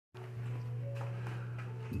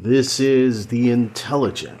This is the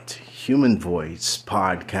Intelligent Human Voice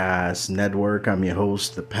Podcast Network. I'm your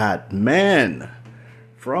host, the Pat Man,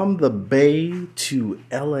 from the Bay to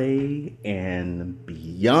LA and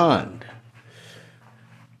beyond.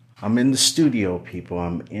 I'm in the studio, people.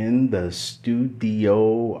 I'm in the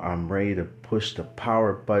studio. I'm ready to push the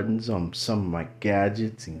power buttons on some of my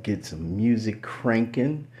gadgets and get some music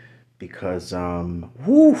cranking because, I'm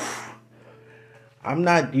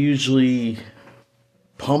not usually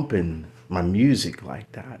pumping my music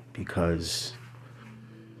like that because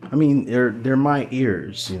they're my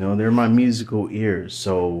ears, they're my musical ears.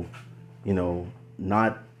 So,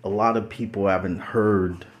 not a lot of people haven't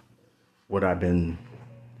heard what I've been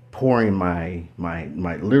pouring my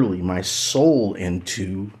literally my soul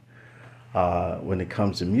into when it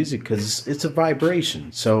comes to music, because it's a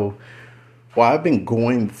vibration. So while I've been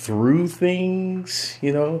going through things,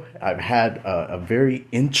 I've had a very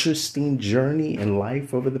interesting journey in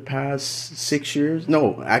life over the past 6 years.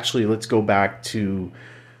 No, actually, let's go back to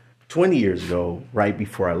 20 years ago, right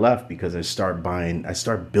before I left, because I started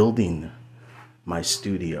building my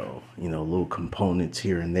studio, little components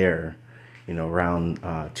here and there, around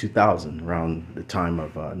 2000, around the time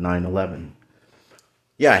of 9/11.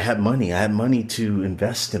 Yeah, I had money to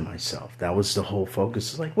invest in myself. That was the whole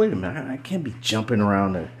focus. It's like, wait a minute, I can't be jumping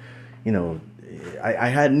around. You know,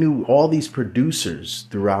 I knew all these producers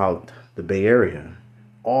throughout the Bay Area,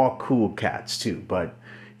 all cool cats too. But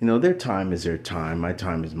their time is their time. My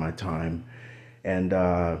time is my time. And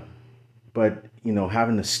but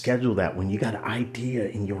having to schedule that when you got an idea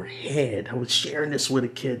in your head. I was sharing this with a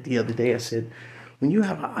kid the other day. I said, when you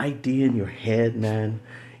have an idea in your head, man.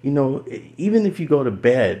 Even if you go to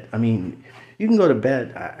bed, you can go to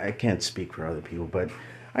bed. I can't speak for other people, but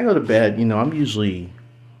I go to bed, I'm usually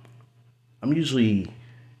would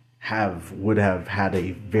have had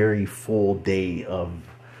a very full day of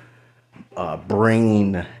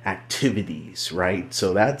brain activities, right?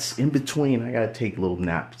 So that's in between. I gotta take little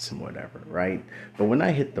naps and whatever, right? But when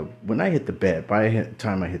I hit the bed, by the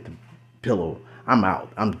time I hit the pillow, I'm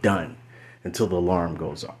out. I'm done until the alarm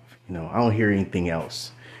goes off. I don't hear anything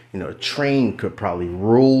else. A train could probably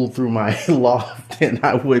roll through my loft and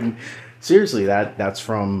I wouldn't. Seriously, that's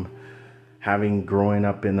from growing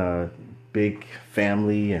up in a big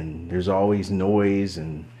family, and there's always noise,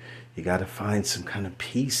 and you got to find some kind of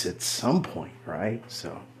peace at some point, right?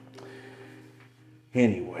 So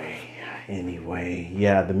anyway,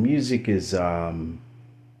 yeah, the music is here's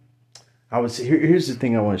the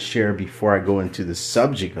thing I want to share before I go into the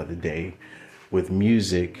subject of the day with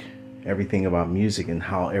music. Everything about music and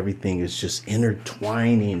how everything is just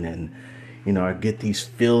intertwining, and I get these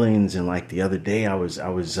feelings. And like the other day, I was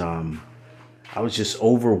just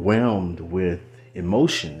overwhelmed with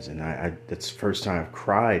emotions, and I that's the first time I've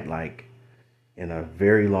cried like in a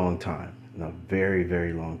very long time,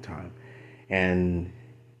 very long time. And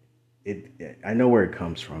I know where it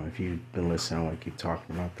comes from. If you've been listening, I want to keep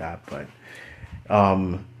talking about that, but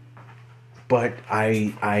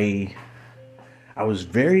I was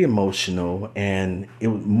very emotional, and it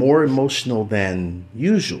was more emotional than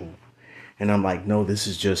usual. And I'm like, no, this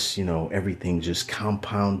is just, everything just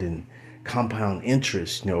compound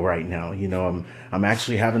interest, right now. I'm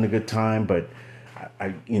actually having a good time, but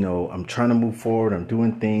I'm trying to move forward. I'm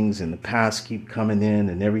doing things, and the past keep coming in,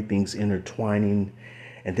 and everything's intertwining.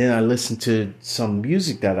 And then I listened to some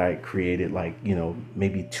music that I created, like,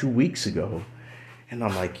 maybe 2 weeks ago. And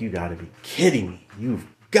I'm like, you gotta be kidding me. You've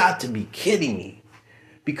got to be kidding me.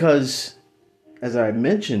 Because, as I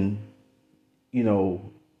mentioned,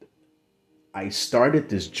 I started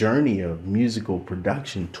this journey of musical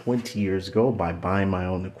production 20 years ago by buying my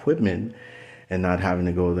own equipment and not having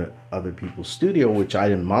to go to other people's studio, which I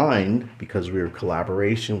didn't mind because we were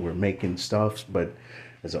collaboration, we're making stuff. But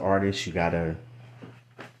as an artist, you gotta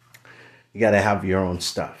have your own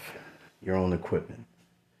stuff, your own equipment.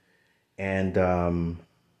 And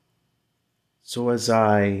so as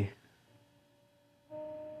I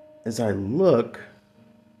look,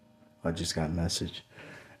 I just got a message.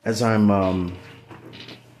 As I'm,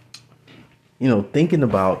 thinking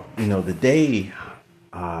about, the day,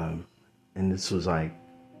 and this was like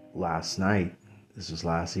last night, this was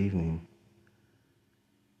last evening,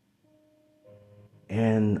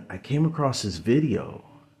 and I came across this video,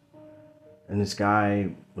 and this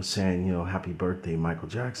guy was saying, happy birthday, Michael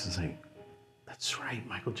Jackson. It's like, that's right,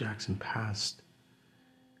 Michael Jackson passed.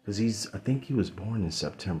 Because I think he was born in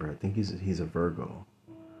September. I think he's a Virgo.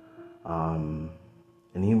 And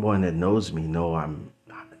anyone that knows me know I'm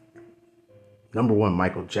number one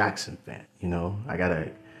Michael Jackson fan.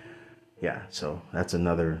 So that's a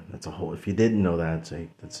whole, if you didn't know that,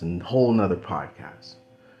 that's a whole nother podcast.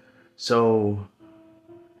 So,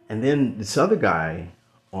 and then this other guy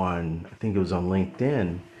on, I think it was on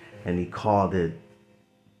LinkedIn, and he called it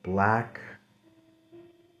Black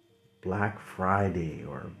Friday,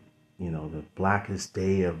 or the blackest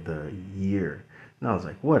day of the year. And I was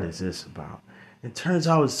like, what is this about? It turns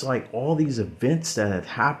out it's like all these events that had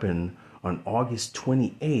happened on August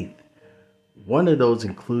 28th. One of those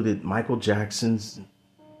included Michael Jackson's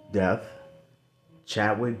death,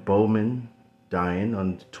 Chadwick Boseman dying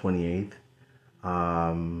on the 28th,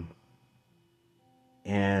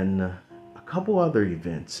 and a couple other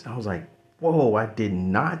events. I was like, whoa, I've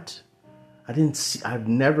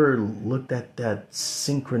never looked at that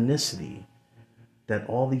synchronicity, that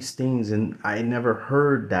all these things, and I never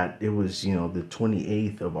heard that it was, the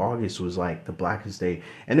 28th of August was like the blackest day.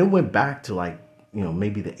 And it went back to like,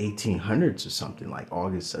 maybe the 1800s or something, like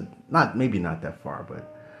August, maybe not that far, but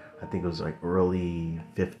I think it was like early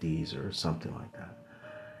 50s or something like that.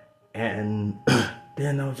 And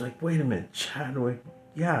then I was like, wait a minute, Chadwick.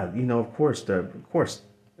 Yeah, of course,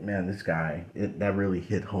 man, this guy, that really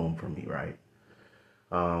hit home for me, right?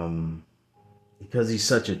 Because he's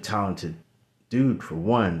such a talented dude, for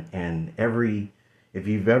one. And if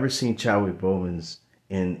you've ever seen Chadwick Boseman's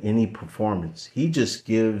in any performance, he's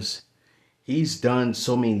done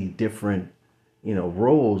so many different,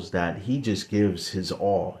 roles that he just gives his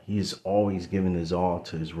all. He's always given his all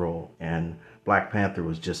to his role. And Black Panther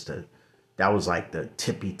was that was like the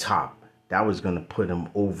tippy top. That was going to put him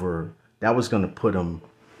over. That was going to put him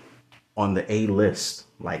on the A list,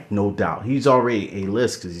 like, no doubt. He's already A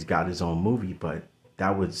list because he's got his own movie, but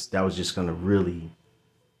that was just going to really,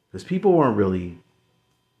 because people weren't really,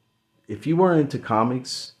 if you weren't into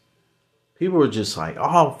comics, people were just like,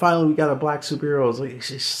 oh, finally we got a black superhero. I was like,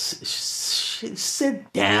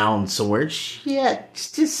 sit down somewhere. Shit,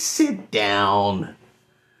 just sit down.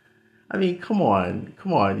 I mean, come on.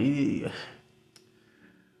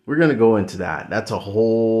 We're going to go into that. That's a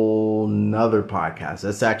whole nother podcast.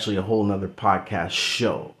 That's actually a whole nother podcast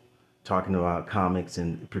show talking about comics,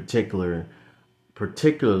 and particularly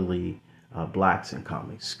blacks in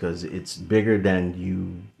comics, because it's bigger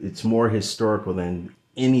than it's more historical than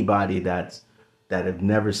anybody that have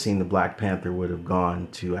never seen the Black Panther would have gone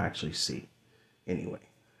to actually see. Anyway,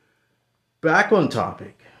 back on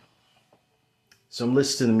topic. So I'm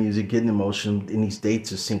listening to the music, getting emotional, and these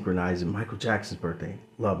dates are synchronizing. Michael Jackson's birthday,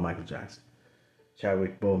 love Michael Jackson.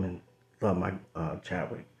 Chadwick Boseman, love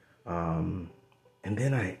Chadwick. And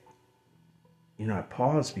then I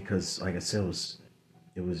paused because, like I said,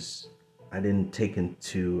 it was I didn't take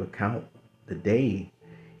into account the day,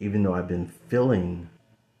 even though I've been feeling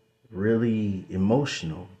really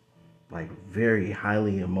emotional, like very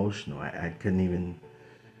highly emotional. I couldn't even.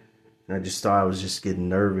 I just thought I was just getting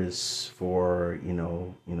nervous for,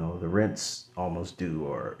 the rent's almost due,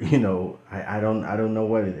 or, I don't know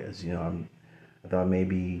what it is. I thought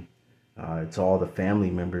maybe it's all the family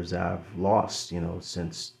members I've lost,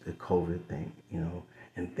 since the COVID thing,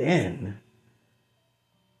 and then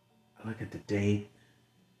I look at the date,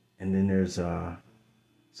 and then there's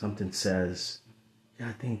something says, yeah,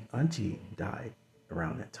 I think Auntie died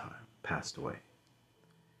around that time, passed away.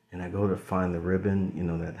 And I go to find the ribbon,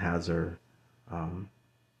 that has her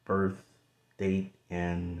birth date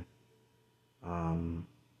and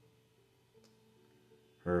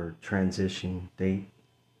her transition date.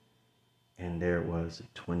 And there it was, the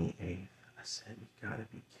 28th. I said, you gotta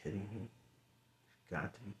be kidding me. You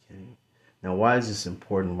got to be kidding me. Now, why is this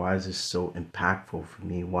important? Why is this so impactful for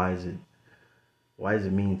me? Why does it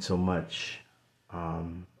mean so much?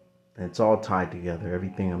 And it's all tied together.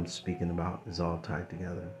 Everything I'm speaking about is all tied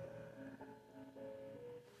together.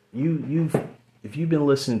 If you've been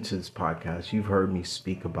listening to this podcast, you've heard me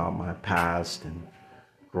speak about my past and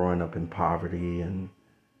growing up in poverty and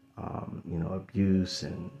abuse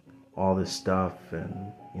and all this stuff,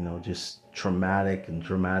 and just traumatic and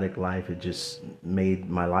dramatic life. It just made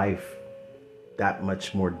my life that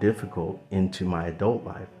much more difficult into my adult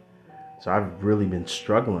life. So I've really been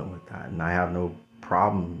struggling with that, and I have no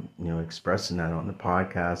problem, expressing that on the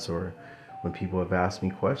podcast, or when people have asked me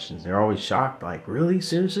questions. They're always shocked, like, really?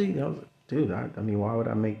 Seriously? I was like, dude, I mean, why would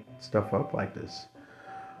I make stuff up like this?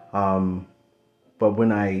 But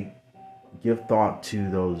when I give thought to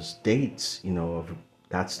those dates, of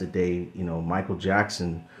that's the day, Michael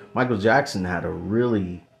Jackson had a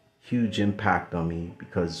really huge impact on me,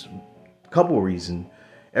 because a couple of reasons.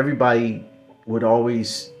 Everybody would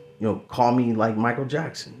always, call me like Michael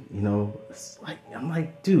Jackson. It's like, I'm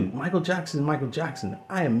like, dude, Michael Jackson.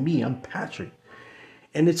 I am me. I'm Patrick.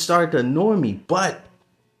 And it started to annoy me. But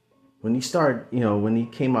when he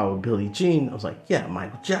came out with Billie Jean, I was like, yeah,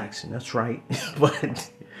 Michael Jackson. That's right.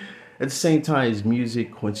 But at the same time, his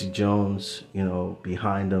music, Quincy Jones,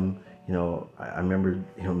 behind him, I remember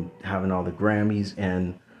him having all the Grammys.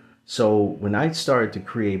 And so when I started to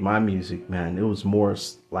create my music, man, it was more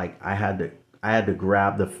like I had to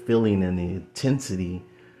grab the feeling and the intensity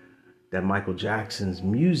that Michael Jackson's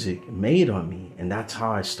music made on me. And that's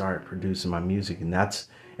how I started producing my music. And that's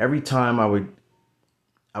every time I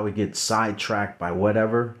would get sidetracked by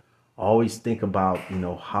whatever, I always think about,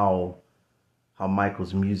 how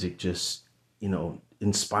Michael's music just,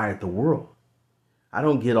 inspired the world. I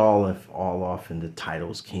don't get all off in the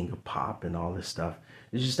titles, King of Pop and all this stuff.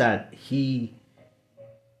 It's just that he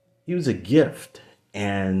was a gift,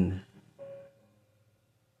 and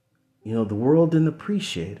the world didn't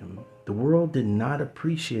appreciate him. The world did not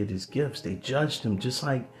appreciate his gifts. They judged him, just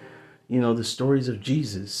like, the stories of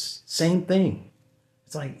Jesus. Same thing.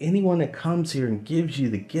 It's like anyone that comes here and gives you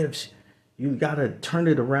the gifts, you got to turn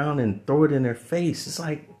it around and throw it in their face. It's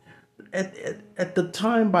like at the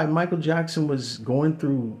time by Michael Jackson was going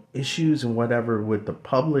through issues and whatever with the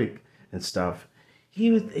public and stuff. He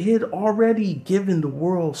had already given the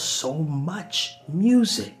world so much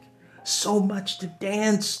music, so much to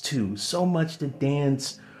dance to, so much to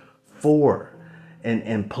dance for,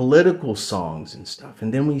 and political songs and stuff.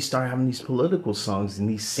 And then when you start having these political songs and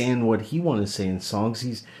he's saying what he want to say in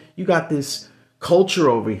songs, you got this culture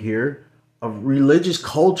over here of religious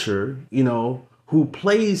culture, who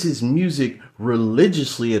plays his music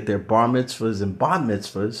religiously at their bar mitzvahs and bat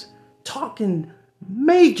mitzvahs, talking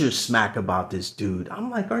major smack about this dude.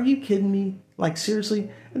 I'm like, are you kidding me? Like,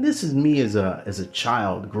 seriously? And this is me as a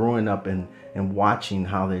child growing up and watching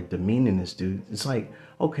how they're demeaning this dude. It's like,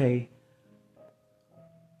 okay,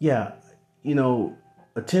 yeah,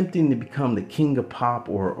 attempting to become the king of pop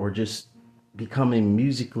or just becoming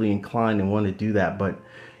musically inclined and want to do that. But,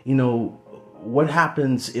 what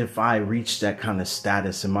happens if I reach that kind of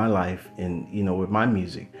status in my life and, with my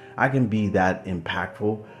music? I can be that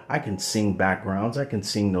impactful. I can sing backgrounds. I can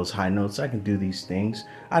sing those high notes. I can do these things.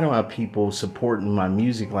 I don't have people supporting my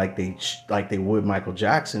music like they would Michael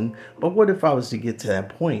Jackson. But what if I was to get to that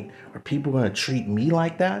point? Are people going to treat me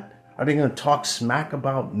like that? Are they going to talk smack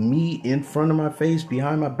about me in front of my face,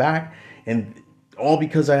 behind my back? And all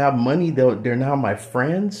because I have money, they're now my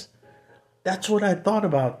friends? That's what I thought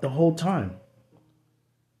about the whole time.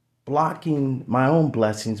 Blocking my own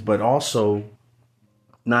blessings, but also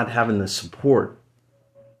not having the support,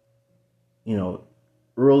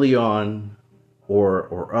 early on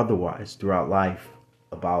or otherwise throughout life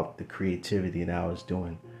about the creativity that I was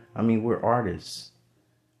doing. I mean, we're artists.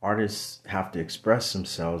 Artists have to express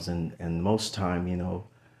themselves, and most time,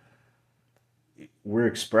 we're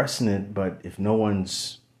expressing it, but if no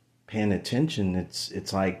one's paying attention,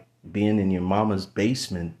 it's like being in your mama's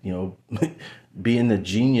basement, being the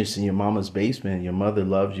genius in your mama's basement. Your mother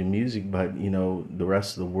loves your music, but the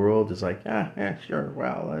rest of the world is like, yeah, sure,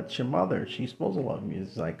 well, that's your mother, she's supposed to love music.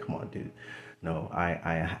 It's like, come on, dude. No,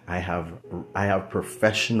 I have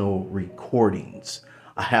professional recordings.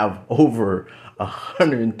 I have over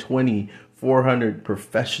 120, 400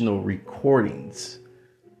 professional recordings.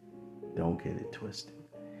 Don't get it twisted.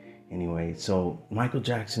 Anyway, so Michael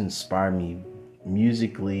Jackson inspired me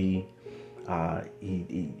musically.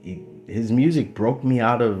 His music broke me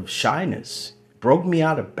out of shyness, broke me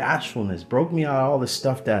out of bashfulness, broke me out of all the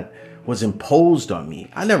stuff that was imposed on me.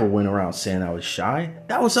 I never went around saying I was shy.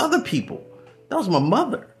 That was other people. That was my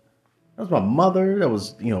mother. That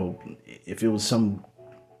was, if it was some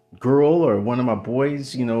girl or one of my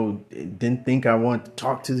boys, didn't think I wanted to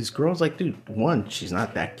talk to this girl. I was like, dude, one, she's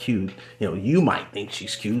not that cute. You might think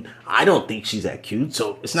she's cute. I don't think she's that cute.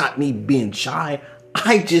 So it's not me being shy.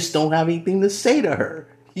 I just don't have anything to say to her.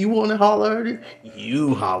 You want to holler at her?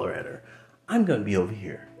 You holler at her. I'm going to be over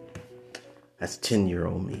here. That's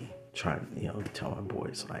 10-year-old me trying to, tell my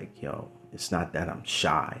boys, like, it's not that I'm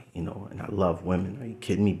shy, and I love women. Are you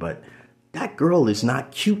kidding me? But that girl is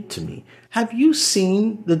not cute to me. Have you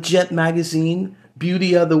seen the Jet magazine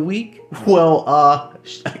Beauty of the Week? Well,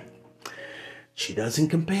 she doesn't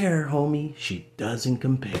compare, homie. She doesn't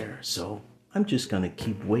compare. So I'm just going to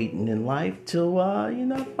keep waiting in life till,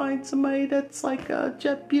 find somebody that's like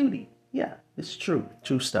Jet Beauty. Yeah, it's true.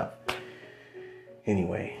 True stuff.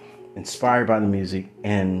 Anyway, inspired by the music,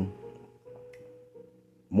 and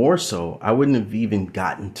more so, I wouldn't have even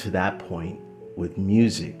gotten to that point with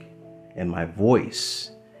music and my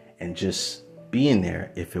voice and just being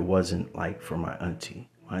there if it wasn't like for my auntie.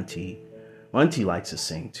 My auntie likes to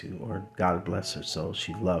sing too, or God bless her soul,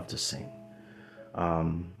 she loved to sing.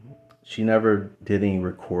 She never did any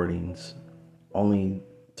recordings. Only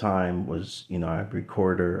time was, I'd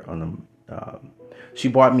record her on she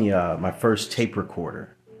bought me my first tape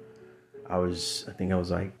recorder. I think I was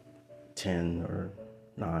like 10 or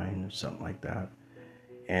 9 or something like that.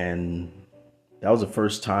 And that was the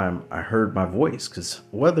first time I heard my voice. Because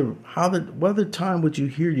what other time would you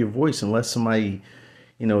hear your voice unless somebody,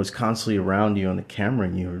 is constantly around you on the camera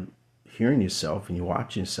and you're hearing yourself and you're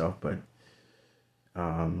watching yourself. But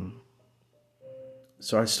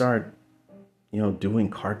so I started, doing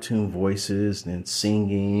cartoon voices and then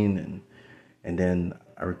singing, and then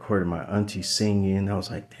I recorded my auntie singing. I was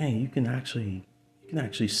like, dang, you can actually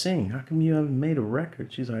sing. How come you haven't made a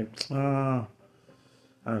record? She's like, I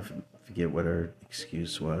forget what her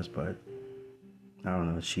excuse was, but I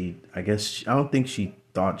don't know. I don't think she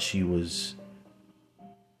thought she was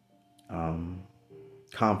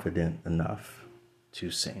confident enough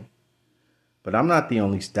to sing. But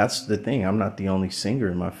that's the thing. I'm not the only singer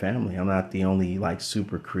in my family. I'm not the only like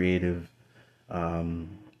super creative,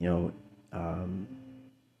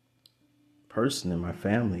 person in my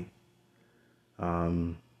family.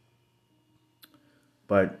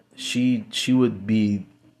 But she would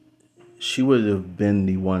have been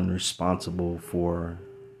the one responsible for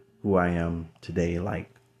who I am today,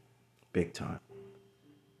 like big time.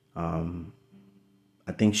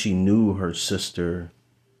 I think she knew her sister.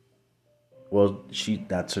 Well,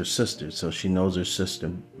 that's her sister, so she knows her sister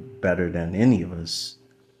better than any of us.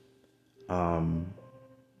 And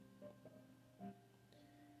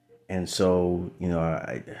so,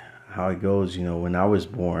 how it goes, when I was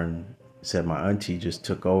born, said my auntie just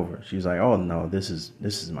took over. She was like, "Oh no, this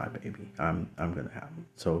is my baby. I'm gonna have him."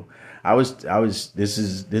 So this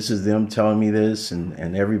is them telling me this,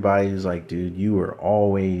 and everybody is like, "Dude, you were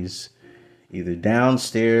always either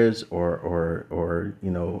downstairs or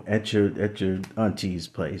at your auntie's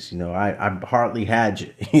place." I hardly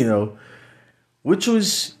had you, which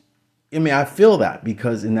was, I feel that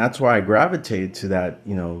and that's why I gravitated to that,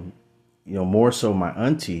 more so my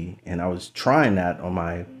auntie, and I was trying that on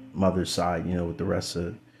my mother's side, with the rest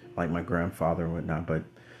of like my grandfather and whatnot. But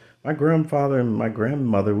my grandfather and my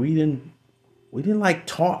grandmother, we didn't like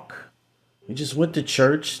talk. We just went to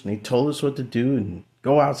church and they told us what to do and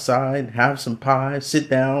go outside, have some pie, sit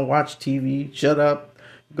down, watch TV, shut up,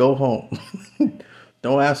 go home.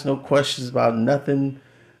 Don't ask no questions about nothing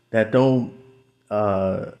that don't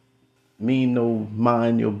mean no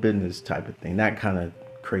mind your business type of thing. That kind of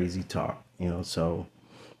crazy talk, So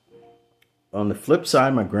on the flip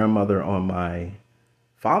side, my grandmother on my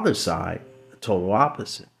father's side, the total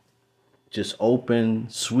opposite. Just open,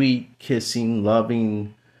 sweet, kissing,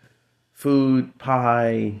 loving, food,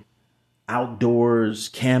 pie, outdoors,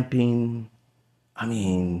 camping.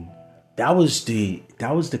 That was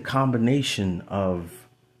the combination of,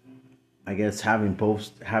 I guess, having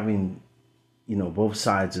both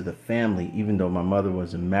sides of the family, even though my mother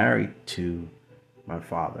wasn't married to my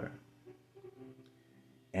father.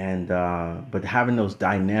 And but having those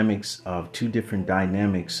two different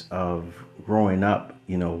dynamics of growing up,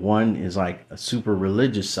 one is like a super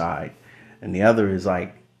religious side and the other is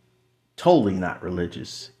like totally not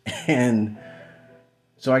religious. And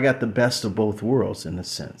so I got the best of both worlds in a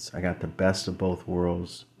sense. I got the best of both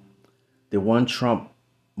worlds. Did one trump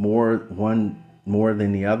one more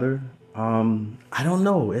than the other? I don't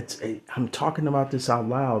know. I'm talking about this out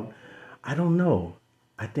loud. I don't know.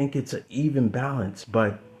 I think it's an even balance,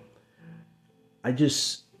 but I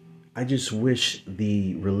just wish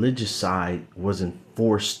the religious side wasn't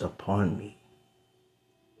forced upon me.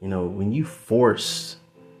 When you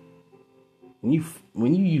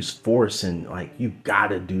use force and like, you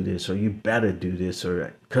gotta do this or you better do this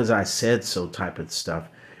or because I said so type of stuff,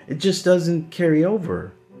 it just doesn't carry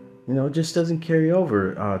over. It just doesn't carry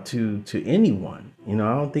over to anyone. I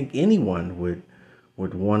don't think anyone would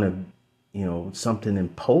want to, something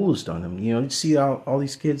imposed on them. You see all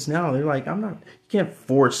these kids now, they're like, you can't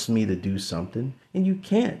force me to do something, and you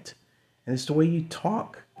can't. And it's the way you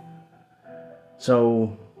talk.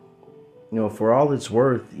 So, for all it's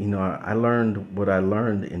worth, I learned what I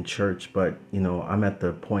learned in church, but, I'm at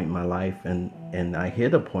the point in my life and I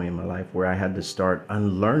hit a point in my life where I had to start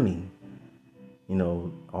unlearning,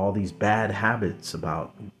 all these bad habits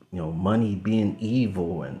about, money being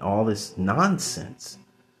evil and all this nonsense.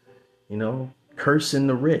 Cursing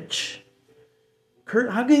the rich.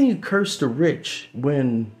 How can you curse the rich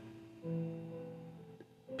when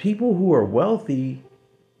people who are wealthy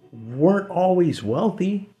weren't always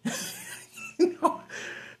wealthy?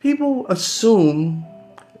 People assume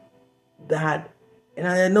that, and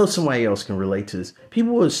I know somebody else can relate to this.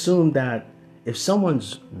 People assume that if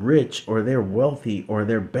someone's rich or they're wealthy or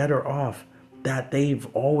they're better off, that they've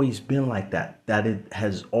always been like that it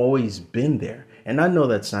has always been there. And I know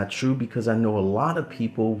that's not true because I know a lot of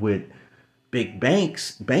people with big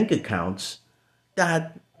bank accounts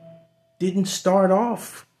that didn't start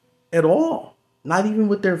off at all, not even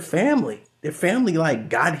with their family. Their family like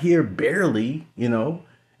got here barely, and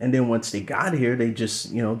then once they got here, they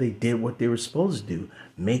just, they did what they were supposed to do.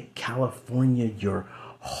 Make California your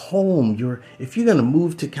home. If you're gonna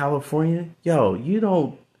move to California, you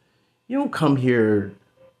don't come here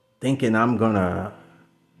thinking I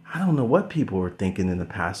don't know what people were thinking in the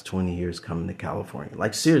past 20 years coming to California.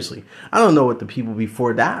 Like, seriously, I don't know what the people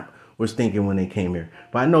before that was thinking when they came here.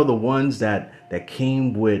 But I know the ones that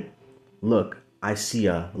came with, look, I see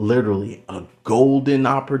literally a golden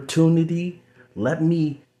opportunity. Let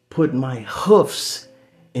me put my hoofs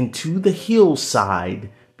into the hillside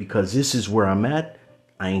because this is where I'm at.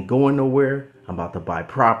 I ain't going nowhere. I'm about to buy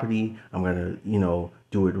property. I'm going to,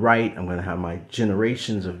 do it right. I'm going to have my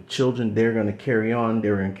generations of children. They're going to carry on.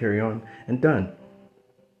 They're going to carry on and done.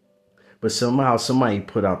 But somehow somebody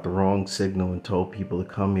put out the wrong signal and told people to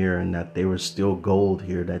come here and that there was still gold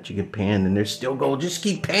here, that you could pan and there's still gold. Just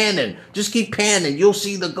keep panning. Just keep panning. You'll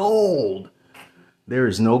see the gold. There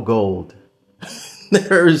is no gold.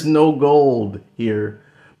 There is no gold here,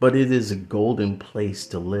 but it is a golden place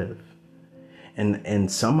to live.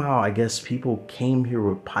 And somehow I guess people came here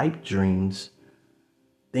with pipe dreams,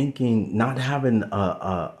 thinking, not having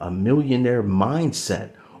a millionaire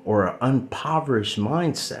mindset or an impoverished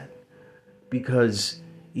mindset. Because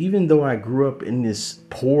even though I grew up in this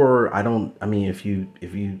poor, if you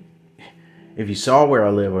saw where I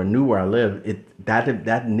live or knew where I live,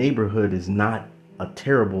 that neighborhood is not a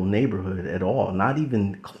terrible neighborhood at all, not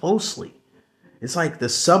even closely. It's like the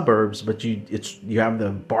suburbs, but you have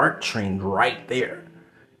the BART train right there.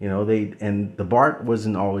 And the BART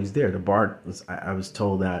wasn't always there. The BART was, I was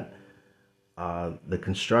told that the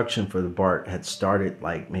construction for the BART had started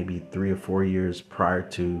like maybe 3 or 4 years prior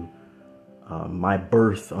to my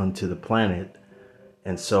birth onto the planet.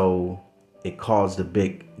 And so it caused a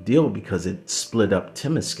big deal because it split up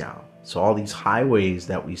Temescal. So all these highways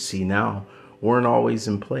that we see now weren't always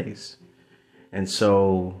in place. And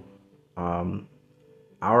so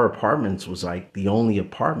our apartments was like the only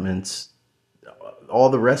apartments. All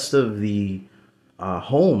the rest of the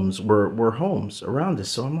homes were homes around us.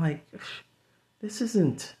 So I'm like, this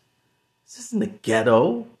isn't a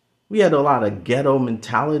ghetto. We had a lot of ghetto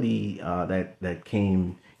mentality that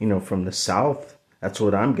came, from the South. That's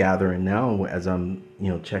what I'm gathering now as I'm,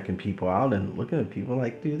 checking people out and looking at people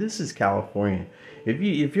like, dude, this is California.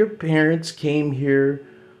 If your parents came here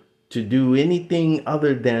to do anything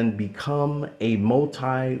other than become a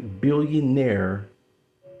multi-billionaire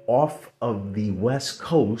off of the West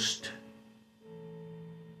Coast,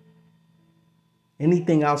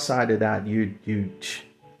 anything outside of that, you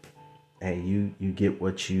get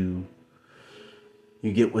what you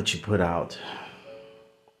put out.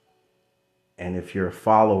 And if you're a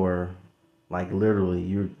follower, like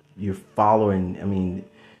literally you're following,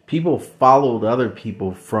 people followed other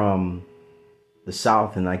people from the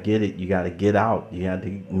South, and I get it. You got to get out. You had to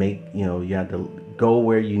you had to go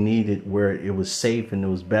where you needed, where it was safe and it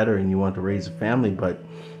was better, and you want to raise a family. But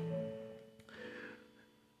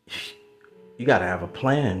you got to have a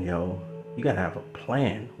plan, yo. You got to have a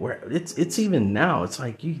plan. Where it's even now, it's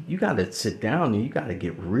like you got to sit down and you got to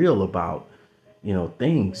get real about,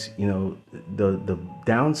 things. The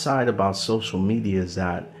downside about social media is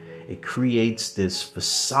that it creates this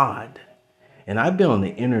facade. And I've been on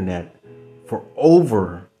the internet for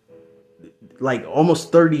over like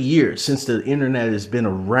almost 30 years since the internet has been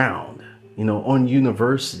around, on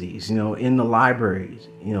universities, in the libraries,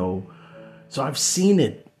 so I've seen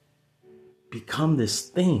it become this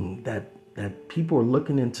thing that people are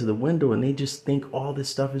looking into the window and they just think all this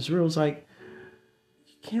stuff is real. It's like,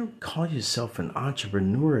 you can't call yourself an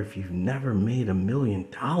entrepreneur if you've never made $1 million.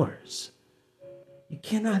 You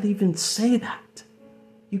cannot even say that.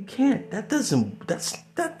 You can't. That's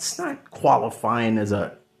not qualifying as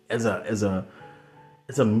an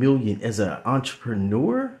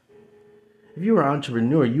entrepreneur. If you were an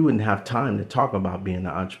entrepreneur, you wouldn't have time to talk about being an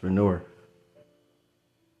entrepreneur.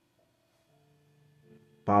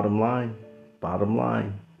 Bottom line.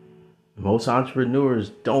 Most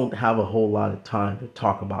entrepreneurs don't have a whole lot of time to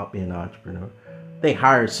talk about being an entrepreneur. They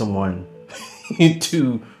hire someone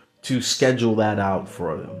to schedule that out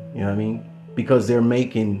for them. You know what I mean? Because they're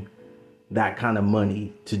making that kind of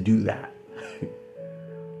money to do that.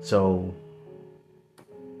 So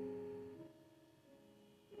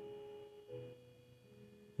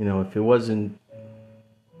if it wasn't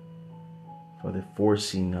for the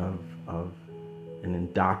forcing of an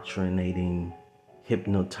indoctrinating,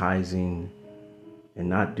 hypnotizing, and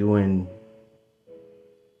not doing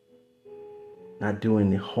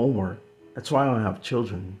the homework, That's why I don't have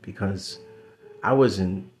children, because I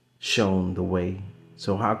wasn't shown the way.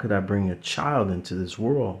 So how could I bring a child into this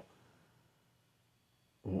world?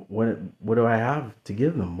 What do I have to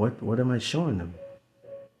give them? What am I showing them?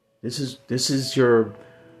 This is your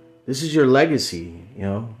legacy.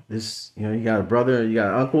 You got a brother, you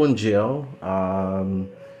got an uncle in jail.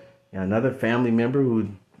 You got another family member who's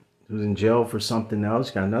in jail for something else.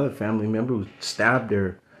 You got another family member who stabbed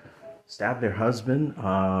their husband.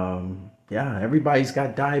 Yeah, everybody's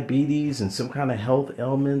got diabetes and some kind of health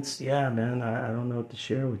ailments. Yeah, man, I don't know what to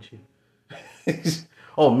share with you.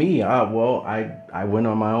 Oh, me? Well, I went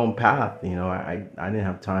on my own path. I didn't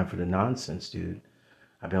have time for the nonsense, dude.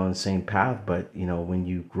 I've been on the same path, but when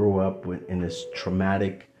you grow up in this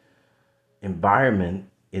traumatic environment,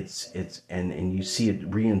 and you see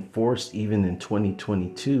it reinforced even in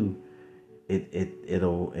 2022,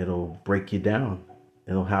 it'll break you down.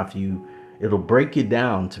 It'll break you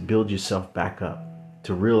down to build yourself back up,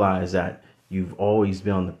 to realize that you've always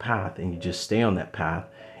been on the path and you just stay on that path,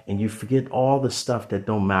 and you forget all the stuff that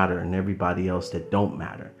don't matter and everybody else that don't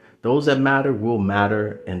matter. Those that matter will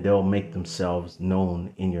matter, and they'll make themselves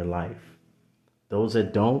known in your life. Those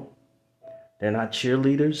that don't, they're not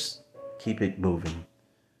cheerleaders. Keep it moving.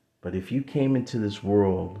 But if you came into this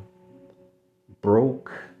world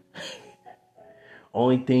broke,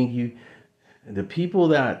 the people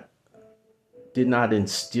that did not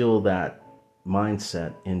instill that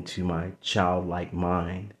mindset into my childlike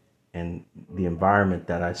mind, and the environment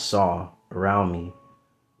that I saw around me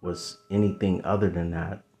was anything other than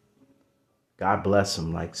that, God bless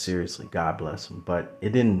them. Like, seriously, God bless them. But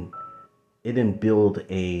it didn't build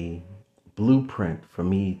a blueprint for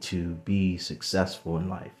me to be successful in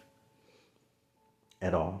life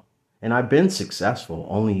at all. And I've been successful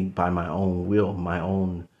only by my own will, my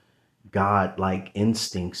own God-like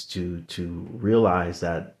instincts to realize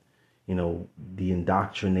that, the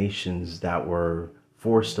indoctrinations that were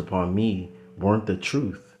forced upon me weren't the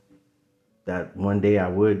truth. That one day I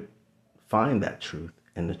would find that truth,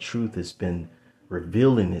 and the truth has been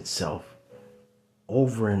revealing itself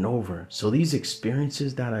over and over. So these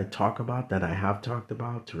experiences that I talk about, that I have talked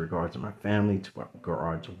about, to regards to my family, to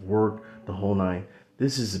regards to work, the whole nine,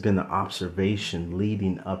 this has been an observation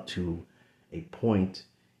leading up to a point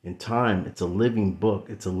in time. It's a living book.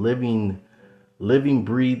 It's a living,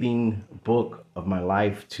 breathing book of my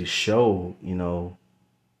life to show, you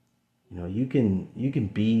can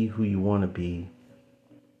be who you want to be.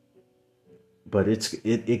 But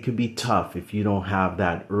it could be tough if you don't have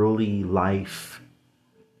that early life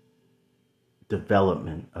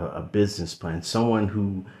development, a business plan, someone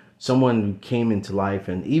who came into life.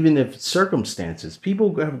 And even if circumstances,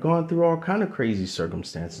 people have gone through all kind of crazy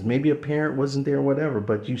circumstances. Maybe a parent wasn't there, whatever,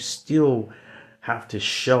 but you still have to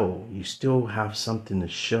show. You still have something to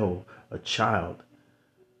show a child,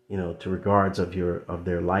 to regards of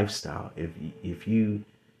their lifestyle. If you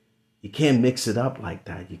can't mix it up like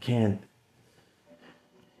that. You can't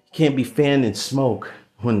be fanning smoke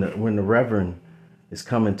when the reverend is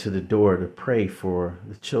coming to the door to pray for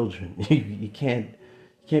the children. You can't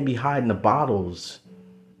be hiding the bottles.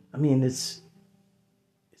 I mean, it's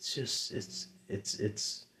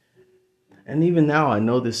and even now I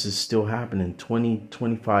know this is still happening 20,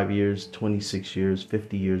 25 years, 26 years,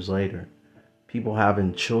 50 years later. People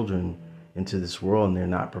having children into this world and they're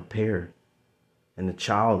not prepared. And the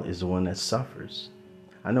child is the one that suffers.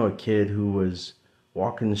 I know a kid who was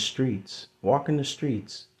walking the streets, looking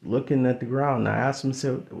at the ground. And I asked him,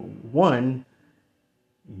 so one,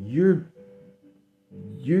 you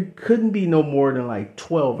couldn't be no more than like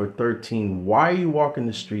 12 or 13. Why are you walking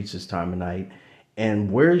the streets this time of night?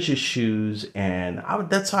 And where's your shoes? And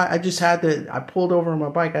that's how I pulled over on my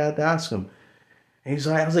bike. I had to ask him. And I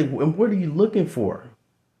was like, and what are you looking for?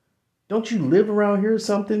 Don't you live around here or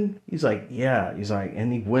something? He's like, yeah. He's like,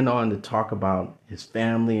 and he went on to talk about his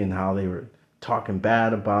family and how they were talking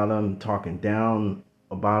bad about him, talking down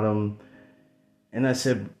about him. And I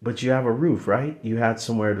said, but you have a roof, right? You had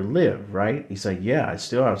somewhere to live, right? He's like, yeah, I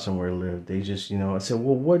still have somewhere to live. They just, I said,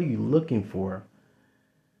 well, what are you looking for?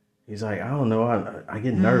 He's like, I don't know. I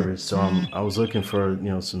get nervous. So I was looking for,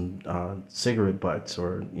 some cigarette butts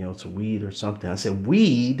or, some weed or something. I said,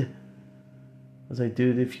 weed? I was like,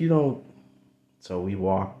 dude, if you don't. So we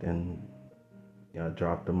walked and, I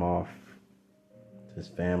dropped him off to his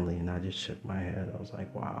family, and I just shook my head. I was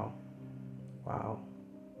like, wow.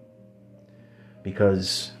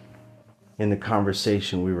 Because in the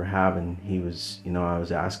conversation we were having, he was, I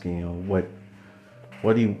was asking, what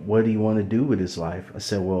do you want to do with his life? I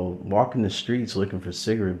said, well, walking the streets looking for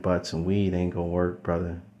cigarette butts and weed ain't gonna work,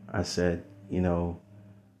 brother. I said,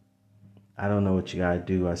 I don't know what you gotta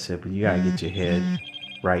do. I said, but you gotta get your head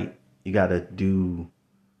right. You gotta do,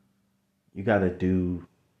 you gotta do,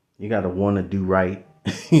 you gotta want to do right.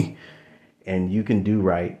 And you can do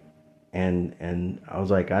right. And I was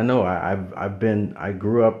like, I know, I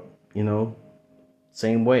grew up, you know,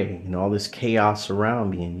 same way, you know, all this chaos around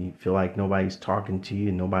me, and you feel like nobody's talking to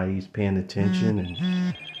you, nobody's paying attention, and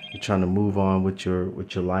you're trying to move on with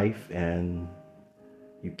your life, and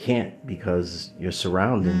you can't because your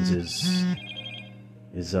surroundings is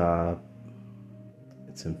it's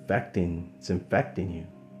infecting you.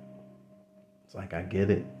 It's like, I get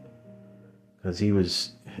it, because he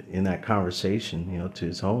was in that conversation, you know, to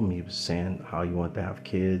his home. He was saying how you want to have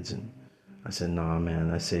kids, and I said, nah,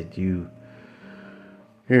 man. I said, you're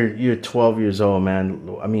 12 years old,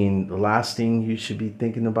 man. I mean, the last thing you should be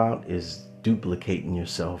thinking about is duplicating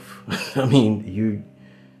yourself. I mean,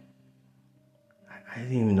 I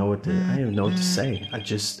didn't even know what to, I didn't even know what to say. I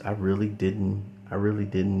really didn't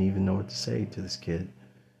even know what to say to this kid.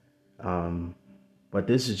 But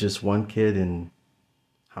this is just one kid, and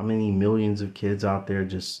how many millions of kids out there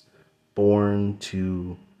just born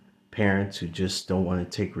to parents who just don't want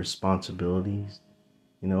to take responsibilities,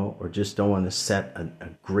 you know, or just don't want to set a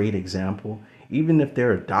great example, even if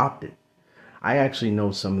they're adopted. I actually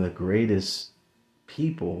know some of the greatest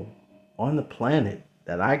people on the planet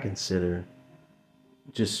that I consider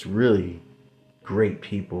just really great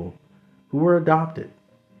people who were adopted.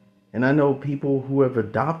 And I know people who have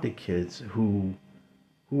adopted kids who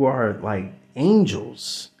are like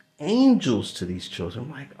angels to these children.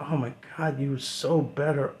 I'm like, oh my God, you were so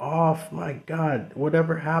better off. My God,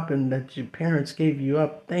 whatever happened that your parents gave you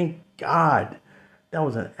up, thank God. That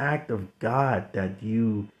was an act of God that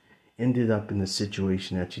you ended up in the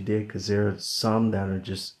situation that you did, because there are some that are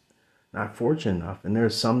just not fortunate enough. And there are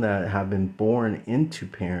some that have been born into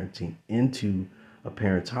parenting, into a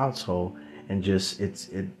parent's household, and just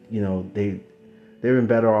you know, they've been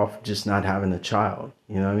better off just not having a child,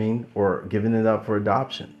 you know what I mean? Or giving it up for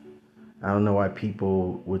adoption. I don't know why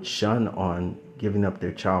people would shun on giving up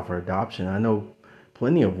their child for adoption. I know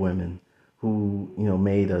plenty of women who, you know,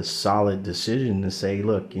 made a solid decision to say,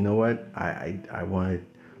 look, you know what? I want to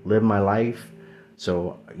live my life.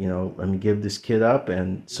 So, you know, let me give this kid up,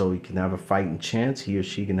 and so he can have a fighting chance. He or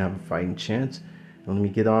she can have a fighting chance. And let me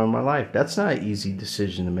get on with my life. That's not an easy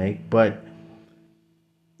decision to make. But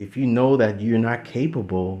if you know that you're not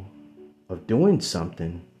capable of doing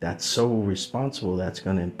something that's so responsible, that's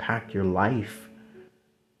going to impact your life,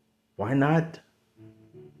 why not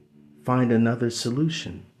find another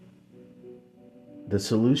solution? The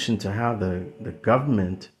solution to have the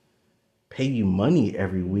government pay you money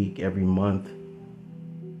every week, every month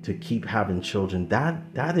to keep having children,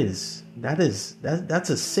 that's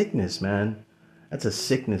a sickness, man. That's a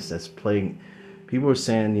sickness that's plaguing. People are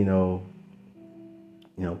saying,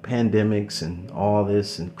 pandemics and all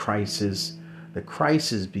this and crisis. The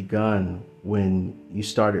crisis begun when you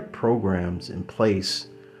started programs in place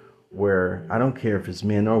where, I don't care if it's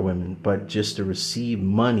men or women, but just to receive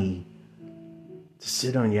money to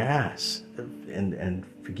sit on your ass. And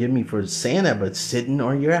forgive me for saying that, but sitting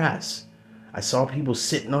on your ass. I saw people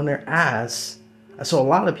sitting on their ass. I saw a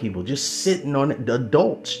lot of people just sitting on it, the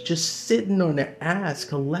adults just sitting on their ass,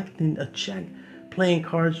 collecting a check, playing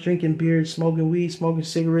cards, drinking beer, smoking weed, smoking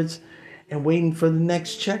cigarettes, and waiting for the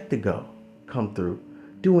next check to come through,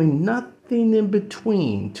 doing nothing in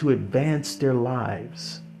between to advance their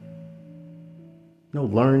lives. No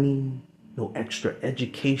learning, no extra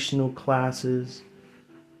educational classes,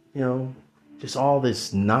 just all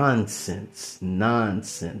this nonsense,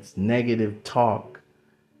 negative talk,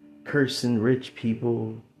 cursing rich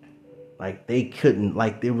people like they couldn't,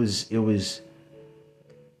 like it was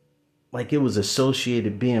like it was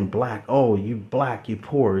associated being black. Oh, you black, you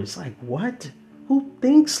poor. It's like, what? Who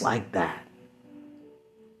thinks like that?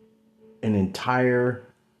 An entire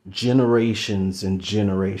generations and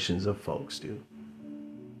generations of folks do.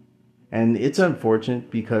 And it's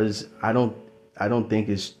unfortunate because I don't think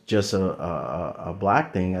it's just a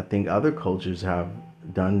black thing. I think other cultures have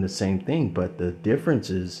done the same thing. But the difference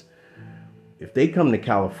is, if they come to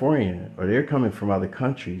California or they're coming from other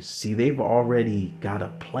countries, see, they've already got a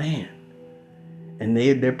plan. And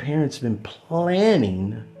their parents have been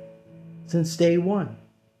planning since day one.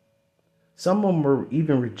 Some of them were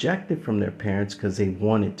even rejected from their parents because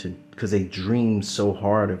they dreamed so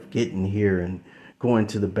hard of getting here and going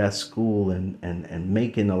to the best school and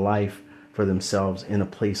making a life for themselves in a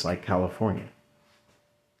place like California.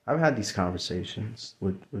 I've had these conversations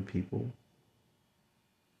with people.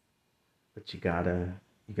 But you gotta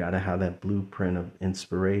have that blueprint of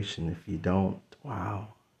inspiration. If you don't, wow,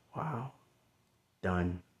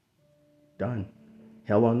 done. Done.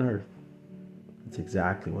 Hell on earth. That's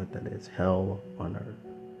exactly what that is. Hell on earth.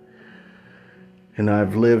 And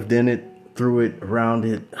I've lived in it, through it, around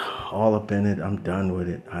it, all up in it. I'm done with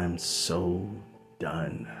it. I'm so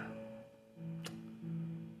done.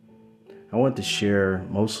 I want to share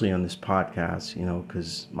mostly on this podcast,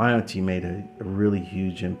 because my auntie made a really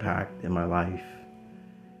huge impact in my life.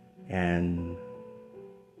 And,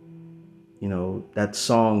 that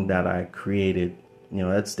song that I created,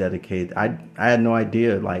 that's dedicated. I had no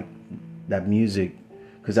idea, like, that music,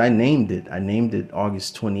 because I named it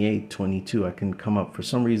August 28th, 22. For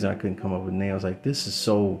some reason, I couldn't come up with a name. I was like, this is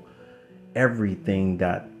so everything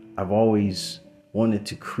that I've always wanted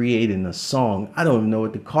to create in a song. I don't even know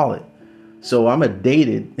what to call it. So I'm a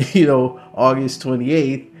dated, August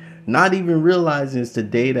 28th, not even realizing it's the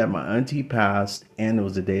day that my auntie passed, and it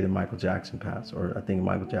was the day that Michael Jackson passed, or I think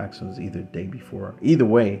Michael Jackson was either the day before. Either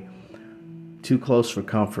way, too close for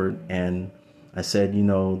comfort. And I said,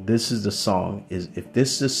 this is the song. If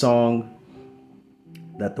this is the song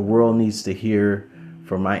that the world needs to hear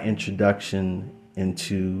for my introduction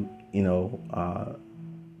into,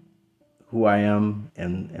 who I am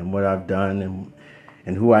and what I've done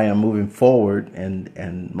and who I am moving forward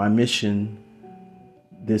and my mission,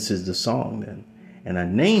 this is the song then. And I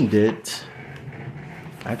named it,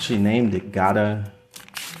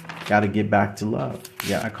 Gotta Get Back to Love.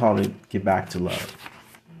 Yeah, I called it Get Back to Love.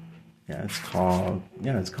 It's called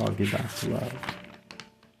Get Back to Love.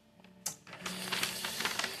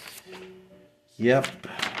 Yep.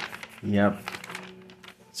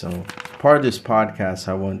 So part of this podcast,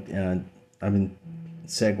 I've been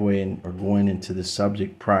segueing or going into the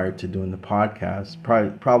subject prior to doing the podcast,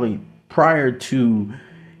 probably prior to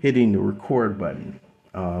hitting the record button.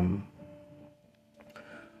 I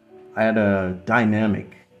had a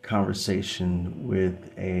dynamic conversation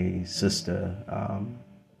with a sister,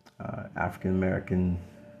 African American,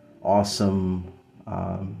 awesome,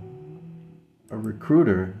 a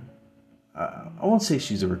recruiter. I won't say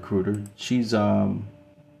she's a recruiter. She's in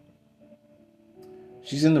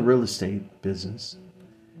the real estate business,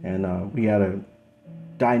 and we had a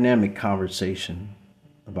dynamic conversation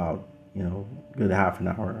about good half an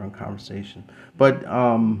hour on conversation. But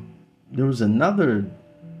there was another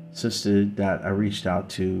sister that I reached out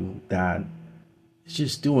to that is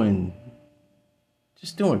just doing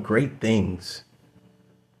great things.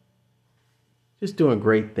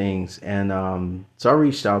 And so I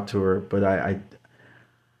reached out to her, but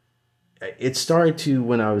it started to,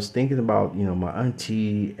 when I was thinking about, my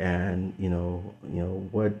auntie and,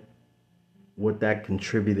 what that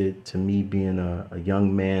contributed to me being a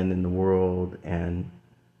young man in the world, and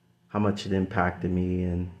how much it impacted me.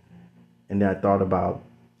 And I thought about,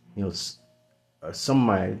 some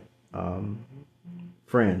of my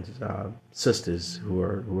friends, sisters who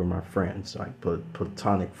are my friends, like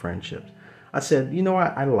platonic friendships. I said,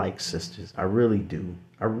 I like sisters. I really do.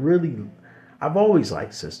 I've always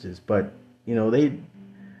liked sisters, but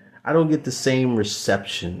I don't get the same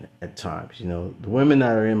reception at times. The women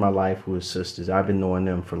that are in my life who are sisters, I've been knowing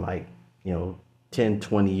them for 10,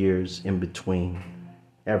 20 years in between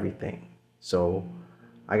everything. So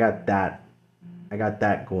I got that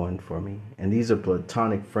going for me. And these are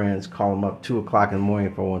platonic friends. Call them up 2:00 in the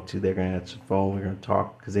morning if I want to. They're going to answer the phone. We're going to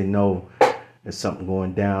talk because they know there's something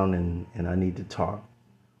going down and I need to talk.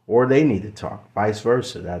 Or they need to talk. Vice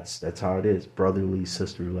versa. That's how it is. Brotherly,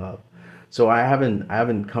 sisterly love. So I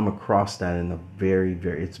haven't come across that in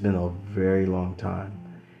it's been a very long time.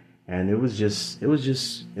 And it was just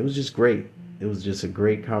great. It was just a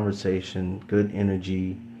great conversation, good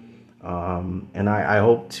energy. And I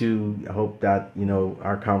hope that,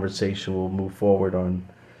 our conversation will move forward on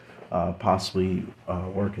possibly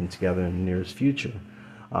working together in the nearest future.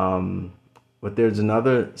 But there's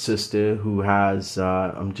another sister who has,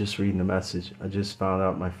 I'm just reading the message. I just found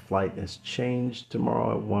out my flight has changed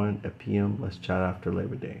tomorrow at 1 p.m. Let's chat after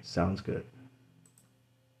Labor Day. Sounds good.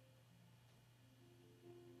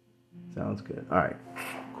 All right,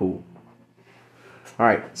 cool. All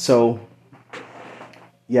right, so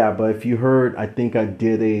yeah, but if you heard, I think I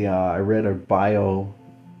did I read her bio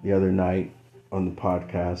the other night on the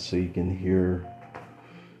podcast, so you can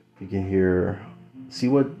see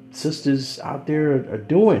what sisters out there are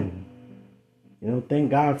doing. Thank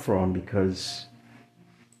God for them, because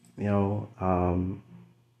they're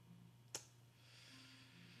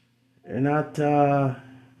not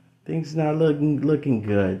things not looking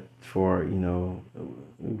good for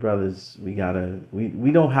brothers. We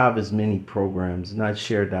don't have as many programs, and I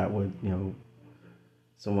shared that with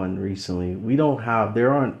someone recently.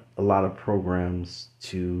 There aren't a lot of programs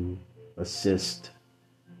to assist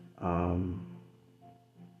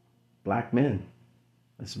black men.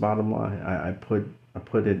 That's the bottom line. I put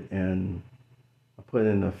in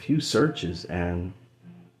a few searches, and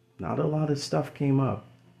not a lot of stuff came up.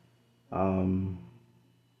 Um,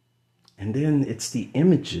 and then it's the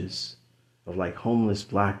images of like homeless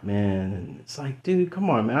black men, and it's like, dude, come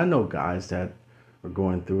on, man. I know guys that are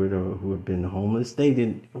going through it or who have been homeless. They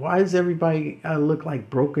didn't. Why does everybody gotta look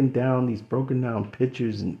like broken down? These broken down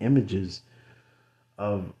pictures and images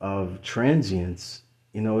of transients.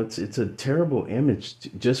 You know, it's a terrible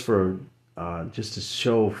image just to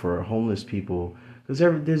show for homeless people, because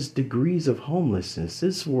there's degrees of homelessness.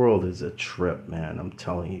 This world is a trip, man. I'm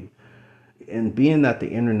telling you. And being that the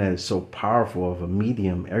internet is so powerful of a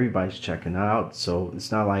medium, everybody's checking out. So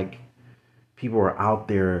it's not like people are out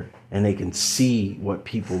there and they can see what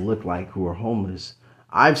people look like who are homeless.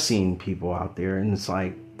 I've seen people out there, and it's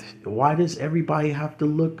like, why does everybody have to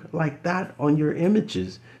look like that on your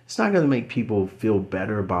images? It's not going to make people feel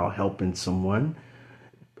better about helping someone.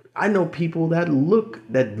 I know people that look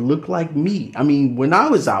like me. I mean, when I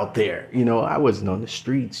was out there, I wasn't on the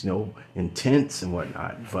streets, in tents and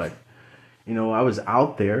whatnot, but I was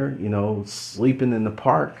out there, sleeping in the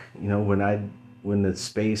park, when the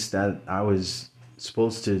space that I was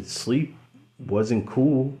supposed to sleep wasn't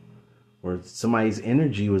cool, or somebody's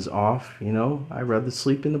energy was off, I'd rather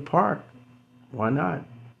sleep in the park. Why not?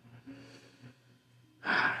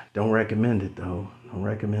 Don't recommend it though. Don't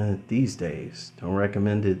recommend it these days. Don't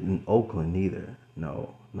recommend it in Oakland either.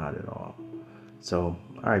 No, not at all. So,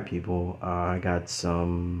 all right, people. I got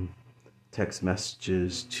some text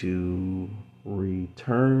messages to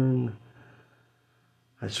return.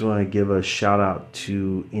 I just want to give a shout out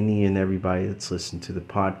to any and everybody that's listened to the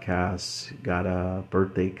podcast. Got a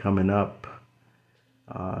birthday coming up,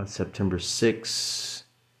 September 6th.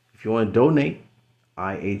 If you want to donate,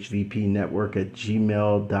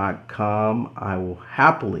 ihvpnetwork@gmail.com. I will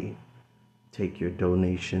happily take your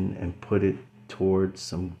donation and put it towards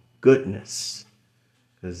some goodness,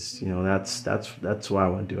 because that's what I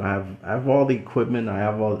want to do. I have all the equipment. I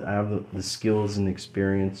have the skills and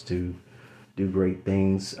experience to do great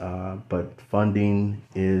things, but funding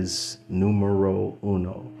is numero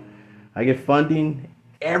uno. I get funding,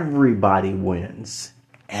 everybody wins.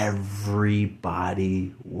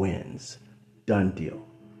 Everybody wins. Done deal.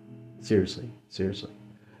 Seriously.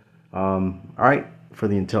 All right, for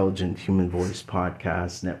the Intelligent Human Voice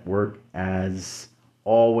Podcast Network, as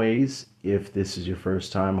always, if this is your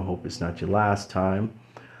first time, I hope it's not your last time.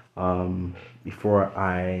 Before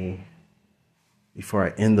I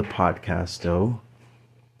end the podcast, though,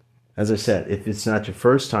 as I said, if it's not your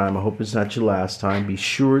first time, I hope it's not your last time. Be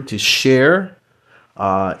sure to share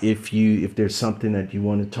if there's something that you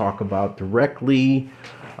want to talk about directly.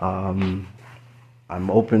 I'm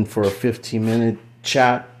open for a 15-minute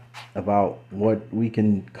chat about what we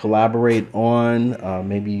can collaborate on.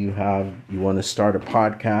 Maybe you want to start a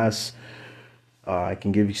podcast. I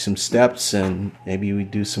can give you some steps, and maybe we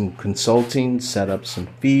do some consulting, set up some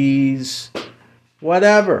fees,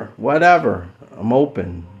 whatever. I'm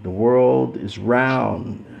open. The world is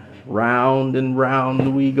round and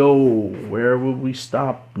round we go. Where will we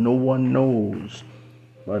stop? No one knows.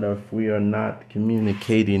 But if we are not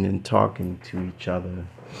communicating and talking to each other,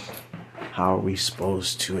 how are we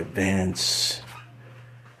supposed to advance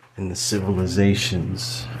in the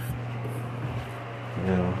civilizations?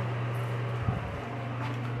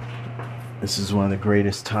 This is one of the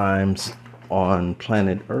greatest times on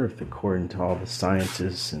planet Earth, according to all the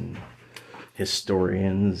scientists and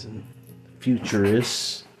historians and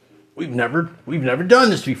futurists. We've never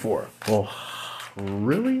done this before. Well,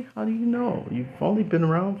 really? How do you know? You've only been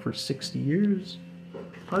around for 60 years.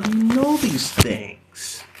 How do you know these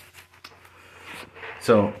things?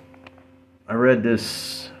 So, I read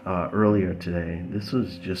this earlier today. This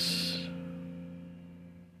just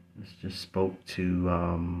spoke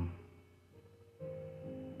to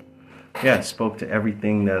it spoke to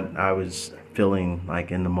everything that I was feeling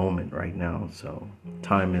like in the moment right now. So,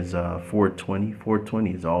 time is 4:20.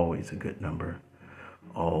 4:20 is always a good number.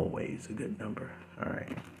 Always a good number. All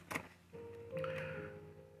right.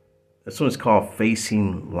 This one's called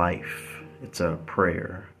Facing Life. It's a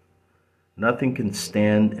prayer. Nothing can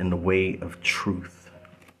stand in the way of truth.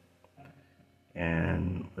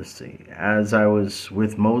 And let's see. As I was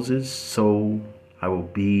with Moses, so I will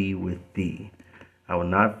be with thee. I will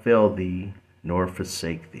not fail thee, nor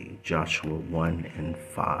forsake thee. Joshua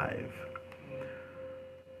 1:5.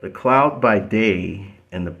 The cloud by day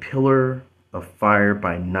and the pillar of fire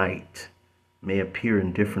by night may appear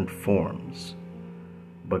in different forms,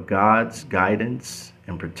 but God's guidance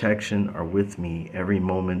and protection are with me every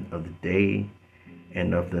moment of the day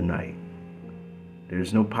and of the night.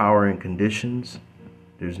 There's no power in conditions.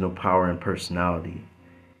 There's no power in personality.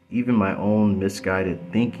 Even my own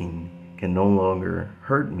misguided thinking can no longer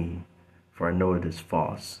hurt me, for I know it is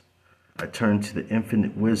false. I turn to the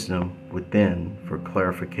infinite wisdom within for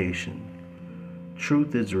clarification.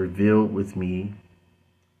 Truth is revealed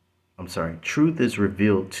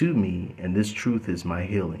to me, and this truth is my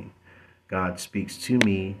healing. God speaks to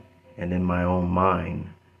me and in my own mind,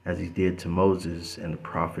 as he did to Moses and the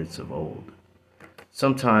prophets of old.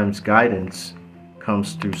 Sometimes guidance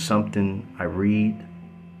comes through something I read,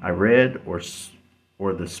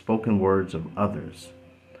 or the spoken words of others.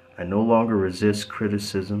 I no longer resist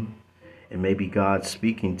criticism. It may be God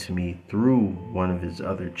speaking to me through one of his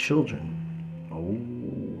other children.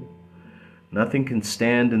 Oh, nothing can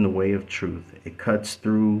stand in the way of truth. It cuts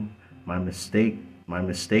through my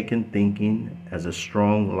mistaken thinking as a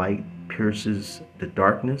strong light pierces the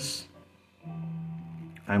darkness.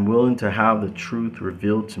 I'm willing to have the truth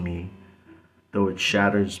revealed to me, though it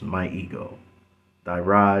shatters my ego. Thy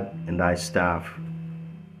rod and thy staff,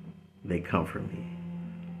 they comfort me.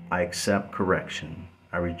 I accept correction.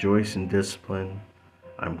 I rejoice in discipline.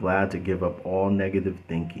 I'm glad to give up all negative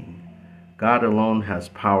thinking. God alone has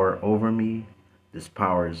power over me. This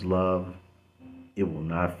power is love. It will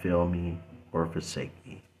not fail me or forsake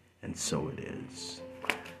me. And so it is.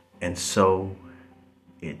 And so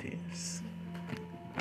it is.